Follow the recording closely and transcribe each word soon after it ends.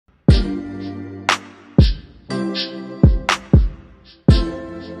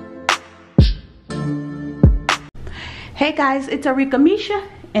Hey guys, it's Arickamisha,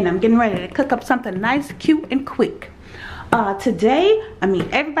 and I'm getting ready to cook up something nice, cute, and quick. Today,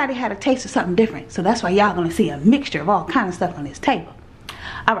 everybody had a taste of something different, so that's why y'all gonna see a mixture of all kinds of stuff on this table.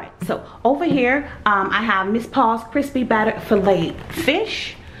 Alright, so over here, I have Miss Paul's crispy battered filleted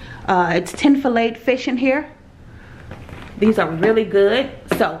fish. It's 10 filleted fish in here. These are really good,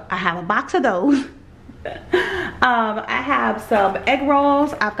 so I have a box of those. I have some egg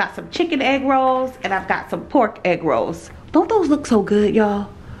rolls. I've got some chicken egg rolls, and I've got some pork egg rolls. Don't those look so good, y'all?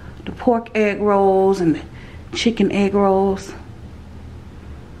 The pork egg rolls and the chicken egg rolls.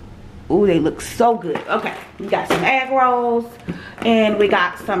 Ooh, they look so good. Okay, we got some egg rolls, and we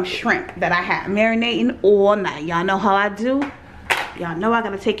got some shrimp that I had marinating all night. Y'all know how I do. Y'all know I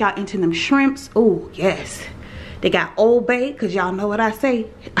gotta take y'all into them shrimps. Ooh, yes. They got Old Bay, cause y'all know what I say.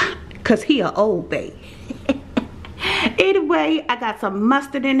 Cause he a Old Bay. Anyway, I got some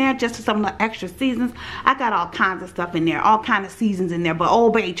mustard in there, just some of the extra seasons. I got all kinds of stuff in there, all kinds of seasons in there, but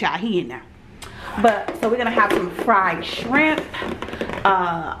Old Bay, child, he in there. But so we're gonna have some fried shrimp.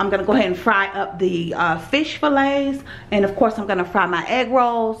 I'm gonna go ahead and fry up the fish fillets, and of course I'm gonna fry my egg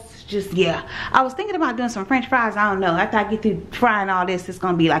rolls. Just, yeah, I was thinking about doing some french fries. I don't know, after I get through frying all this, it's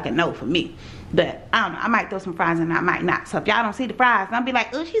gonna be like a no for me. But I don't know, I might throw some fries in, I might not. So if y'all don't see the fries, I'll be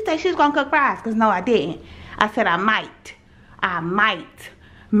like, oh, she said she's gonna cook fries, because no, I didn't. I said I might,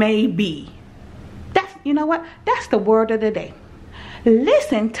 maybe. That's, you know what, that's the word of the day.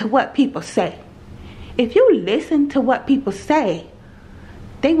 Listen to what people say. If you listen to what people say,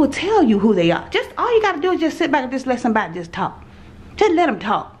 they will tell you who they are. Just all you gotta do is just sit back and just let somebody just talk. Just let them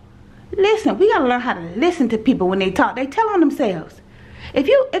talk. Listen, we gotta learn how to listen to people when they talk. They tell on themselves. If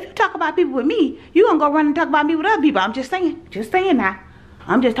you talk about people with me, you gonna go run and talk about me with other people. I'm just saying now.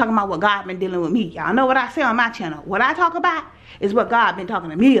 I'm just talking about what God been dealing with me. Y'all know what I say on my channel. What I talk about is what God been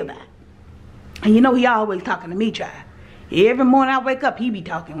talking to me about. And you know he always talking to me, child. Every morning I wake up, he be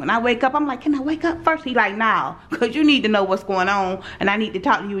talking. When I wake up, I'm like, can I wake up first? He like, nah, because you need to know what's going on, and I need to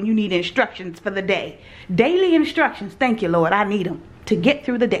talk to you, and you need instructions for the day. Daily instructions. Thank you, Lord. I need them to get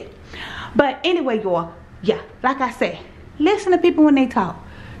through the day. But anyway, y'all, yeah, like I said, listen to people when they talk.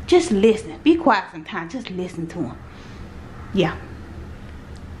 Just listen. Be quiet sometimes. Just listen to them. Yeah.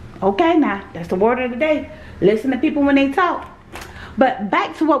 Okay, now, that's the word of the day. Listen to people when they talk. But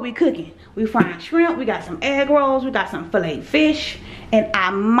back to what we cooking. We frying shrimp. We got some egg rolls. We got some filleted fish. And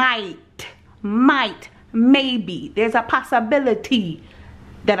I maybe, there's a possibility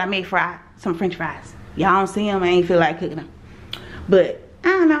that I may fry some french fries. Y'all don't see them. I ain't feel like cooking them. But, I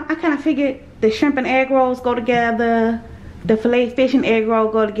don't know. I kind of figured the shrimp and egg rolls go together. The filleted fish and egg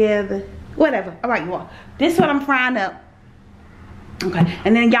roll go together. Whatever. Alright, y'all. This is what I'm frying up. Okay,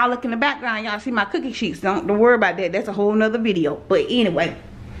 and then y'all look in the background, y'all see my cookie sheets. Don't worry about that. That's a whole nother video. But anyway,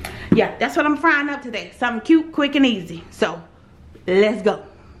 yeah, that's what I'm frying up today. Something cute, quick, and easy. So, let's go.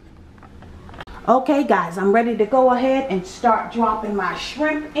 Okay, guys, I'm ready to go ahead and start dropping my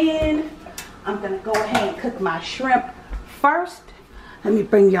shrimp in. I'm going to go ahead and cook my shrimp first. Let me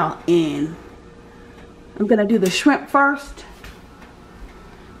bring y'all in. I'm going to do the shrimp first.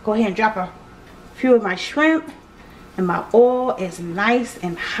 Go ahead and drop a few of my shrimp. And my oil is nice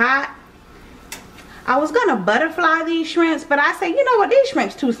and hot. I was gonna butterfly these shrimps, but I say, you know what, these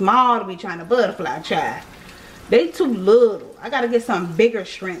shrimps too small to be trying to butterfly, child. They too little. I gotta get some bigger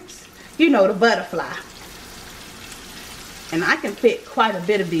shrimps. You know, the butterfly. And I can fit quite a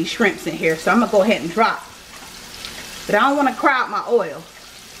bit of these shrimps in here, so I'm gonna go ahead and drop. But I don't want to crowd my oil.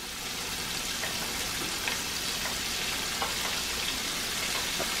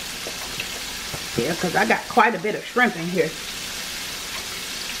 Yeah, because I got quite a bit of shrimp in here.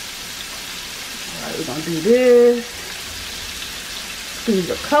 Alright, we're going to do this. Squeeze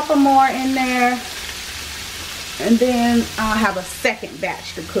a couple more in there. And then I'll have a second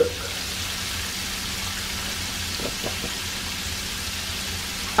batch to cook.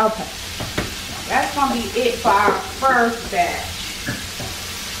 Okay. That's going to be it for our first batch.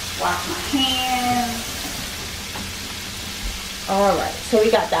 Wash my hands. Alright, so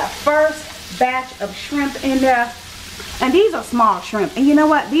we got that first batch of shrimp in there, and these are small shrimp, and you know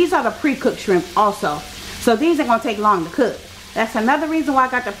what, these are the pre-cooked shrimp also, so these are gonna take long to cook. That's another reason why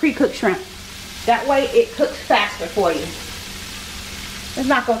I got the pre-cooked shrimp. That way it cooks faster for you. It's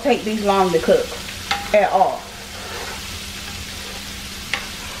not gonna take these long to cook at all.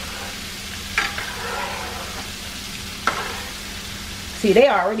 See, they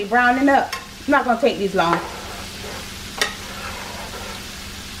are already browning up. It's not gonna take these long.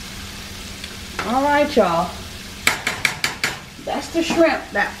 Alright, y'all, that's the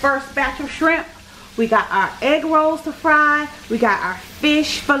shrimp, that first batch of shrimp. We got our egg rolls to fry. We got our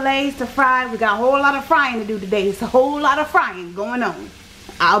fish fillets to fry. We got a whole lot of frying to do today. It's a whole lot of frying going on.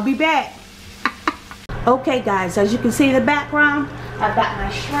 I'll be back. Okay guys, as you can see in the background, I've got my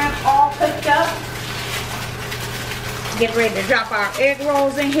shrimp all cooked up. Get ready to drop our egg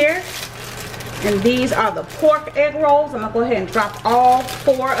rolls in here. And these are the pork egg rolls. I'm going to go ahead and drop all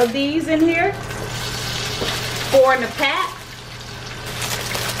 4 of these in here. 4 in the pack.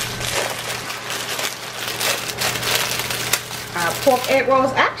 Our pork egg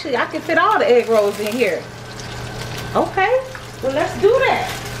rolls. Actually, I can fit all the egg rolls in here. Okay, well let's do that.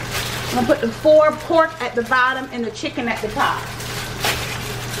 I'm going to put the 4 pork at the bottom and the chicken at the top.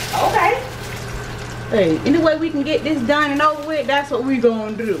 Okay. Hey, any way we can get this done and over with, that's what we're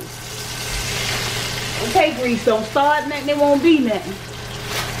going to do. Okay, grease, don't start nothing, it won't be nothing.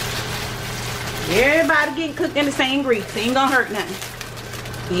 Everybody getting cooked in the same grease. It ain't gonna hurt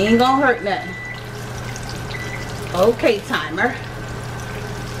nothing. It ain't gonna hurt nothing. Okay, timer.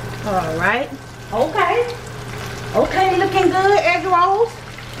 Alright. Okay. Okay, looking good, egg rolls.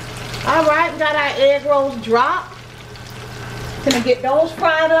 Alright, we got our egg rolls dropped. Gonna get those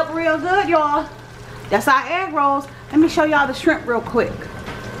fried up real good, y'all. That's our egg rolls. Let me show y'all the shrimp real quick.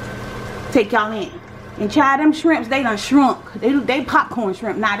 Take y'all in. And child, them shrimps, they done shrunk. They popcorn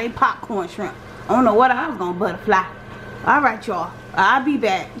shrimp. Now they popcorn shrimp. I don't know what I was gonna butterfly. Alright, y'all. I'll be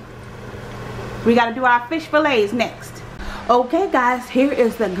back. We gotta do our fish fillets next. Okay, guys, here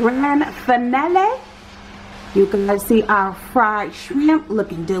is the grand finale. You can see our fried shrimp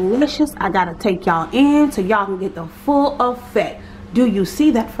looking delicious. I gotta take y'all in so y'all can get the full effect. Do you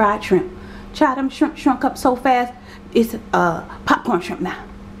see that fried shrimp? Child, them shrimp shrunk up so fast. It's popcorn shrimp now.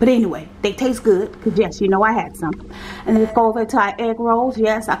 But anyway, they taste good, because yes, you know I had some. And then let's go over to our egg rolls.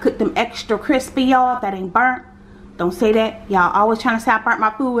 Yes, I cooked them extra crispy, y'all. That ain't burnt. Don't say that. Y'all always trying to say I burnt my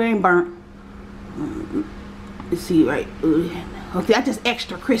food. It ain't burnt. Let's see, right. Okay, that's just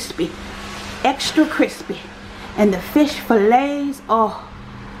extra crispy. Extra crispy. And the fish fillets, oh,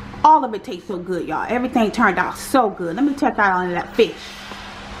 all of it tastes so good, y'all. Everything turned out so good. Let me check out on that fish.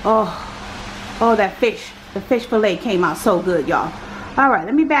 Oh, that fish. The fish fillet came out so good, y'all. Alright,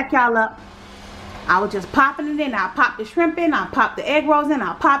 let me back y'all up. I was just popping it in. I'll pop the shrimp in. I'll pop the egg rolls in.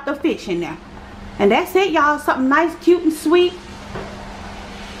 I'll pop the fish in there. And that's it, y'all. Something nice, cute, and sweet.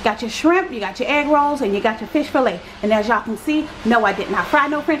 Got your shrimp, you got your egg rolls, and you got your fish fillet. And as y'all can see, no, I did not fry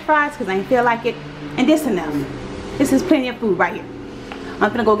no french fries because I didn't feel like it. And this enough. This is plenty of food right here.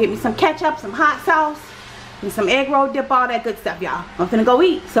 I'm gonna go get me some ketchup, some hot sauce, and some egg roll dip, all that good stuff, y'all. I'm gonna go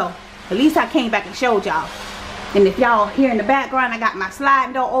eat. So at least I came back and showed y'all. And if y'all hear in the background, I got my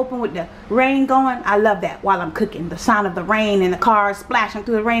sliding door open with the rain going. I love that while I'm cooking. The sound of the rain and the cars splashing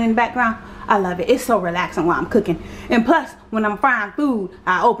through the rain in the background. I love it. It's so relaxing while I'm cooking. And plus, when I'm frying food,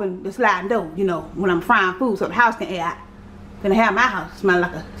 I open the sliding door, you know, when I'm frying food so the house can air out. Gonna have my house smell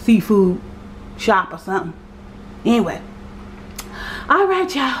like a seafood shop or something. Anyway.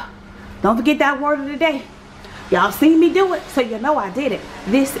 Alright, y'all. Don't forget that word of the day. Y'all seen me do it, so you know I did it.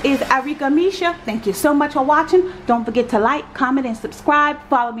 This is Arickamisha. Thank you so much for watching. Don't forget to like, comment, and subscribe.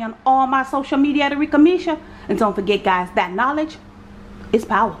 Follow me on all my social media at Arickamisha. And don't forget, guys, that knowledge is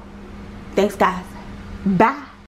power. Thanks, guys. Bye.